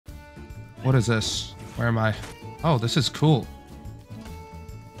What is this? Where am I? Oh, this is cool.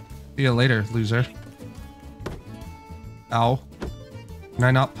 See you later, loser. Ow. Can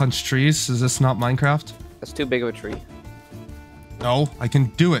I not punch trees? Is this not Minecraft? That's too big of a tree. No, I can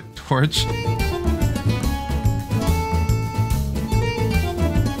do it, Torch.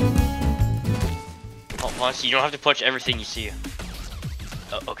 Oh, Vontzy, you don't have to punch everything you see.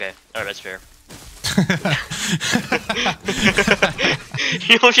 Oh, okay. Alright, that's fair.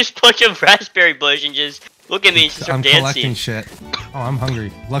 You don't just punch a raspberry bush and just look at me and start dancing. I'm collecting shit. Oh, I'm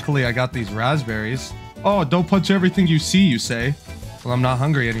hungry. Luckily, I got these raspberries. Oh, don't punch everything you see, you say. Well, I'm not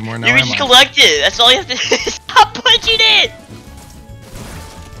hungry anymore now. You just collect it. That's all you have to do. Stop punching it.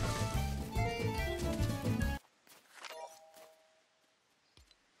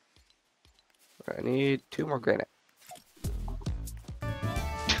 I need 2 more granite.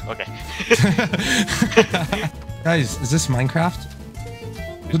 Okay. Guys, is this Minecraft?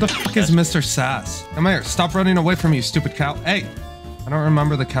 Who the fuck is Mr. Sass? Come here. Stop running away from me, you stupid cow. Hey! I don't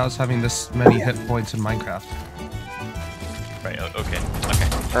remember the cows having this many hit points in Minecraft. Right, okay. Okay.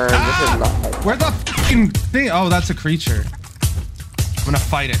 This is not Where the fucking thing? Oh, that's a creature. I'm gonna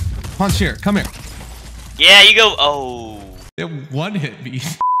fight it. Punch here. Come here. Yeah, you go. Oh. It one hit me.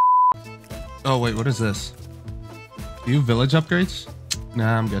 Oh, wait. What is this? Do you village upgrades?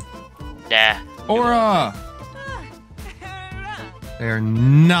 Nah, I'm good. Nah. Aura! They are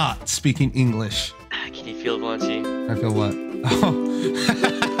not speaking English. Can you feel it, Vontzy? I feel what? Oh.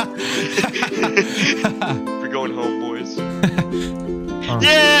 We're going home, boys. Oh.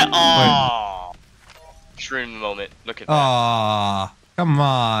 Yeah! Aww. True in the moment. Look at that. Aw, come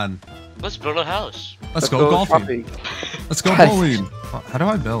on. Let's build a house. Let's go golfing. shopping. Let's go bowling. How do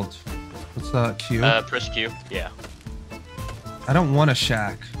I build? What's that? Q? Press Q. Yeah. I don't want a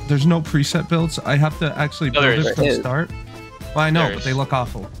shack. There's no preset builds. I have to actually build it from start. Well, I know, but they look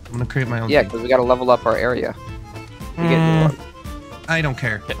awful. I'm gonna create my own. Yeah, because we gotta level up our area. I don't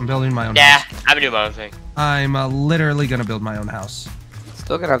care. I'm building my own Yeah, house. I'm gonna do my own thing. I'm literally gonna build my own house.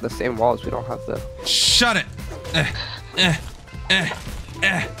 Still gonna have the same walls. We don't have the. Shut it!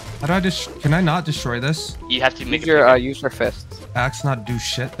 How do I can I not destroy this? You have to make use your fists. Axe not do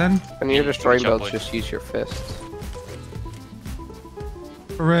shit then? When you're destroying builds, just use your fists.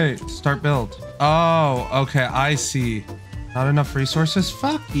 Hooray! Start build. Oh, okay. I see. Not enough resources?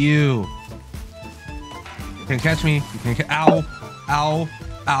 Fuck you. You can't catch me. You can't ow. Ow.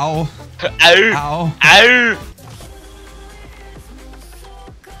 Ow. Ow. Ow. Ow.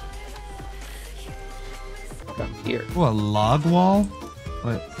 Come here. Ooh, a log wall?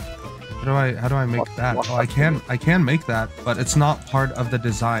 What? How do I make that? Oh, I can make that, but it's not part of the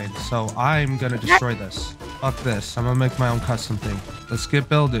design. So I'm gonna destroy this. Fuck this. I'm gonna make my own custom thing. Let's get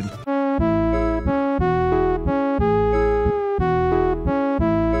building.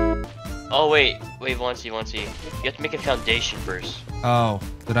 Oh wait, Vontzy. You have to make a foundation first. Oh,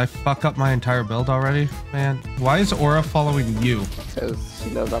 did I fuck up my entire build already? Man, why is Aura following you? Because she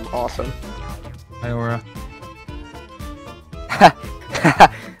knows I'm awesome. Hi, Aura.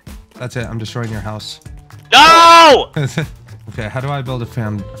 That's it. I'm destroying your house. No! Okay, how do I build a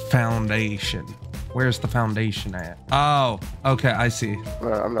foundation? Where's the foundation at? Oh, okay, I see.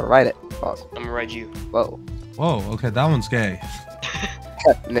 I'm gonna write it. Awesome. I'm gonna ride you. Whoa. Whoa, okay, that one's gay.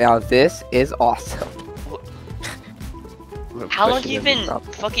 Now this is awesome. How long have you been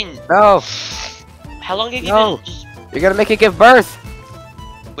fucking... No! How long have you been just... You're gonna make it give birth!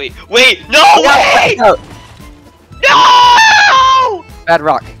 Wait, no way! No! No! Bad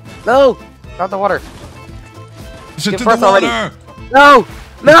rock. No! Not the water. Shit Give to birth the water! already. No!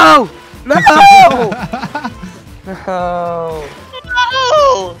 No! No! No!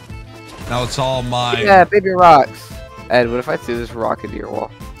 No! Now it's all mine. Yeah, baby rocks. Ed, what if I threw this rock into your wall?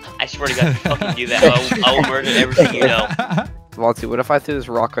 I swear to God, if you fucking do that, I will murder everything you know. Vontzy, what if I threw this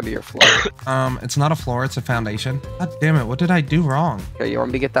rock onto your floor? It's not a floor, it's a foundation. God damn it, what did I do wrong? Okay, you want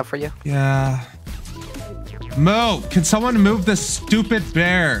me to get that for you? Yeah. Move! Can someone move this stupid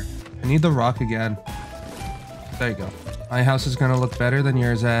bear? I need the rock again. There you go. My house is gonna look better than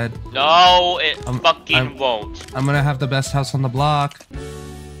yours, Ed. No, it fucking won't. I'm gonna have the best house on the block.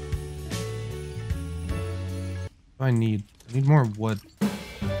 What do I need? I need more wood.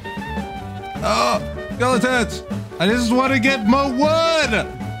 Oh! Skeletons! I just want to get more wood!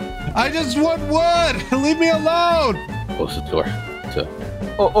 I just want wood! Leave me alone! Close the door. So.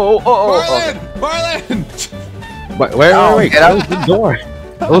 Marlin! Wait, get out the door.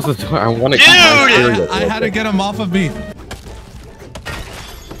 Close the door. I want to Dude! I had to get him off of me.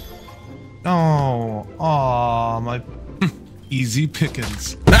 Oh, my easy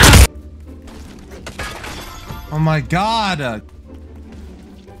pickings. Oh my God!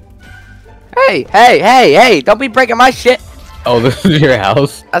 Hey! Don't be breaking my shit. Oh, this is your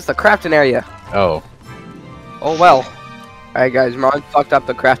house? That's the crafting area. Oh. Oh well. Alright guys, Marlon fucked up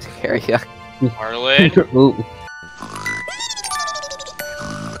the crafting area. Marlon. Ooh.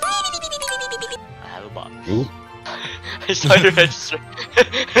 I have a box. Ooh. I saw your register.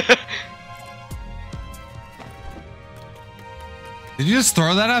 Did you just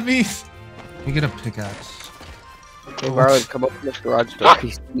throw that at me? Let me get a pickaxe. Hey Marlon, come open this garage door.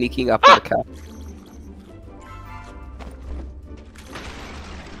 He's sneaking up on the couch.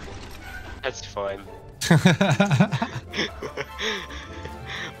 That's fun.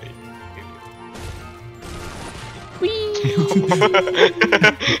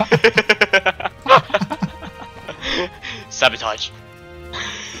 Sabotage.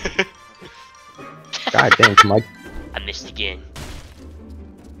 God damn, Mike. I missed again.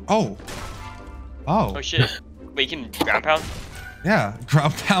 Oh. Oh. Oh shit. Wait, you can ground pound? Yeah,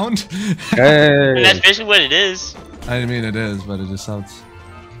 ground pound. And that's Hey. basically what it is. I mean, it is, but it just sounds.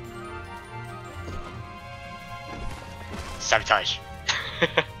 Sabotage.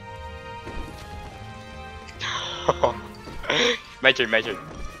 My turn. My turn.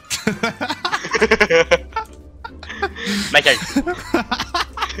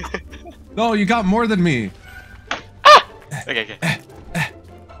 No, you got more than me. Okay.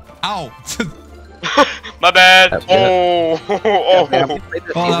 Ow. My bad. That's Oh. Oh, that was a big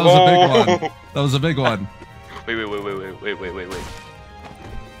one. That was a big one. Wait.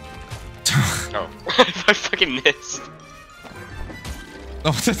 Oh. I fucking missed.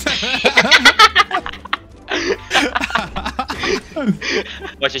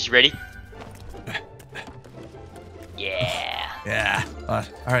 Watch this, you ready? Yeah. Yeah. All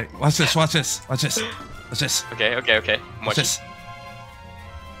right. Watch this. Okay. I'm Watch watching. this.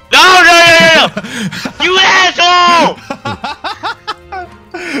 No! You asshole!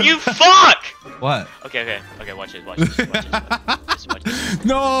 You fuck! What? Okay, watch this.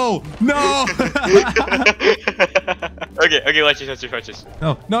 No. Okay, watch this.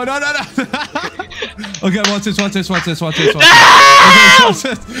 No. Okay, watch this. Okay, watch this.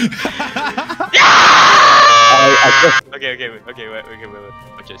 Okay, wait,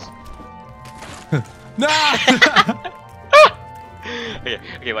 watch this. No.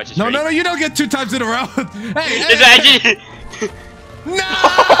 Okay, watch this. No, ready? no, you don't get 2 times in a row. Hey. It's actually... No.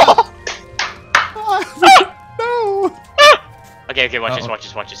 No. Okay,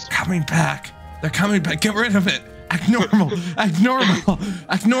 watch this. Coming back. They're coming back. Get rid of it. Act normal.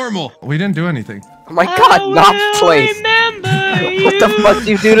 We didn't do anything. Oh my god, Knopf place. What the fuck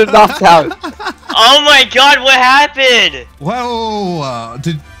do you do to Knopf's house? Oh my god, what happened? Whoa.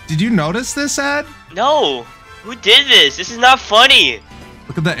 Did you notice this, Ed? No. Who did this? This is not funny.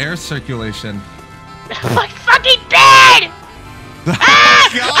 Look at the air circulation. My fucking bed!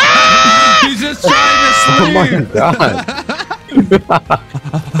 God. He's just trying to sleep. Oh my god.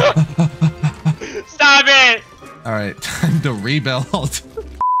 Stop it! Alright, time to rebuild.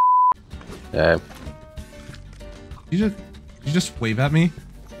 Yeah, You just wave at me?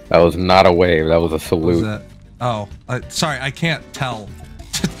 that was not a wave. That was a What was salute. that? Oh, sorry, I can't tell.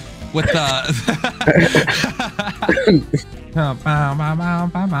 With the...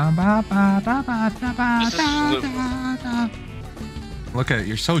 Look at it,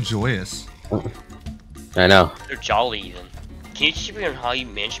 you're so joyous. I know. You're jolly even. Can you teach me on how you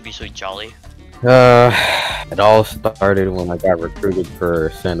managed to be so jolly? It all started when I got recruited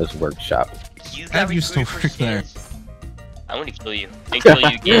for Santa's workshop. You Ed got used to recruited for work there. Santa's? I want to kill you. And kill you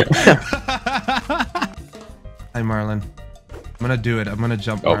again. Hi, Marlon. I'm gonna do it. I'm gonna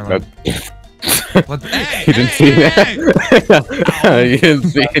jump, Oh, Marlon. no. What? Hey, You didn't see that? You didn't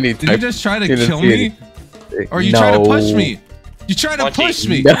see any Did you type. just try to You didn't kill see me? Or you try to push me? You try to Vontzy. push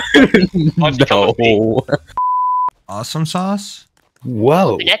me? Vontzy, come with me. No. Awesome sauce?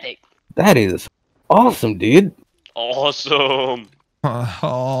 Whoa. An epic. That is awesome, dude. Awesome.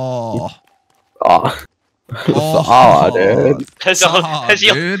 Oh. Oh. Saw, dude. That's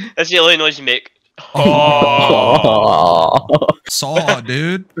the only noise you make. Oh. Saw,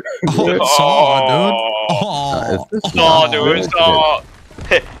 dude. Oh, saw, dude. Oh. Saw, dude. Saw.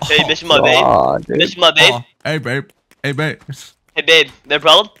 Hey, this is my babe. This is my babe. Oh. Hey, babe. Hey, babe. Hey, babe. No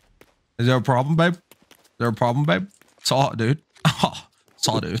problem? Is there a problem, babe? Is there a problem, babe? Saw, dude. Oh.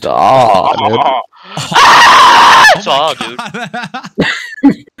 Saw, dude. Saw, dude. Saw, dude.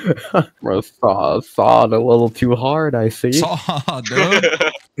 Bro, sawed a little too hard, I see. Saw, dude.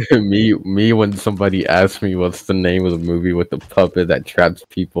 me when somebody asks me what's the name of the movie with the puppet that traps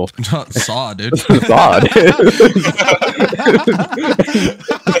people. Saw, dude. Saw, dude.